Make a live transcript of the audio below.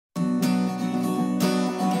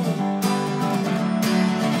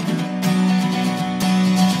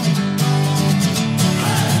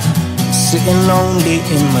Sitting lonely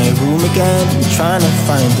in my room again, trying to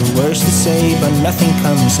find the words to say, but nothing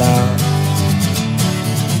comes out.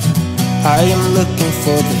 I am looking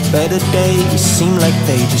for the better days, seem like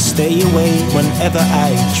they just stay away whenever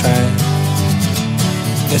I try.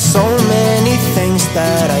 There's so many things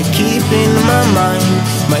that I keep in my mind.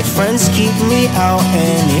 My friends keep me out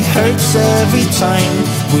and it hurts every time.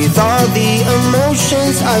 With all the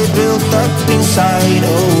emotions I built up inside,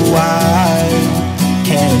 oh why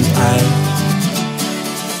can't I?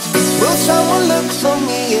 Will someone look for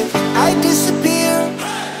me if I disappear?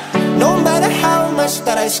 No matter how much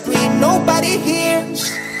that I scream, nobody hears.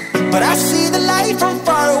 But I see the light from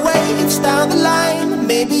far away, it's down the line.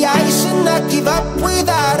 Maybe I should not give up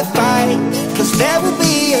without a fight, 'cause there will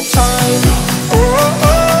be a time. Oh,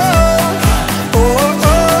 oh, oh,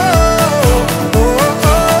 oh, oh, oh,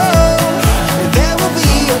 oh. There will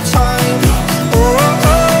be a time. Oh,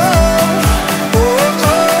 oh, oh,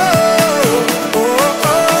 oh, oh,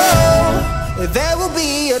 oh. There will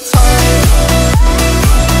be a time.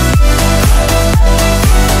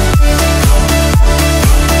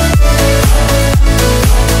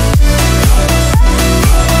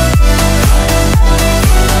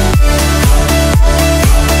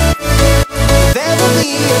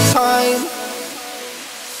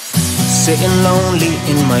 Sitting lonely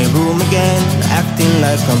in my room again, acting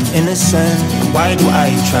like I'm innocent. Why do I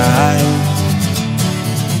try?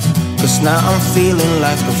 'Cause now I'm feeling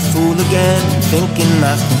like a fool again, thinking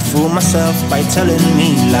I can fool myself by telling me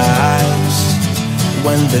lies.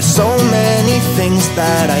 When there's so many things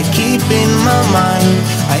that I keep in my mind,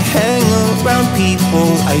 I hang around people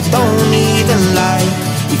I don't even like.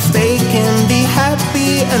 If they can be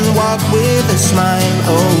happy and walk with a smile,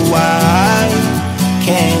 oh why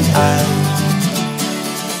can't I?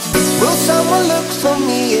 Will someone look for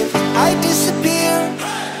me if I disappear?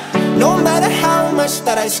 No matter how much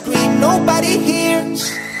that I scream, nobody hears.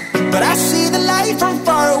 But I see the light from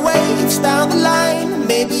far away, it's down the line.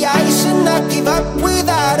 Maybe I should not give up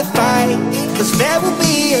without a fight, 'cause there will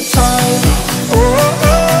be a time. Oh,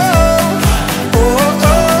 oh, oh,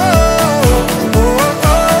 oh, oh, oh,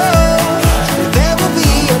 oh. There will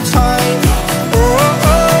be a time. Oh,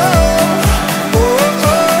 oh, oh,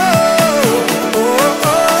 oh, oh,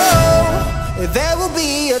 oh. There will be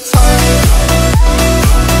a time.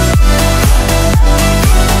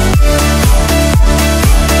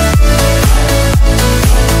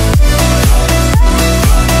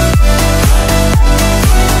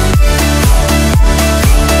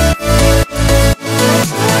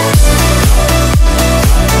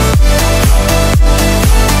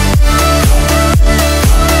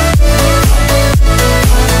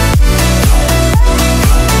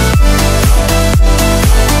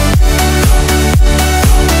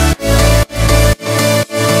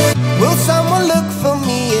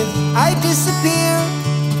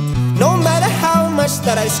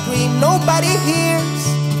 That I scream, nobody hears.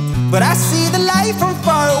 But I see the light from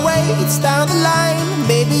far away, it's down the line.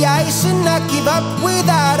 Maybe I should not give up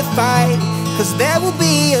without a fight, 'cause there will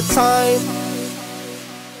be a time.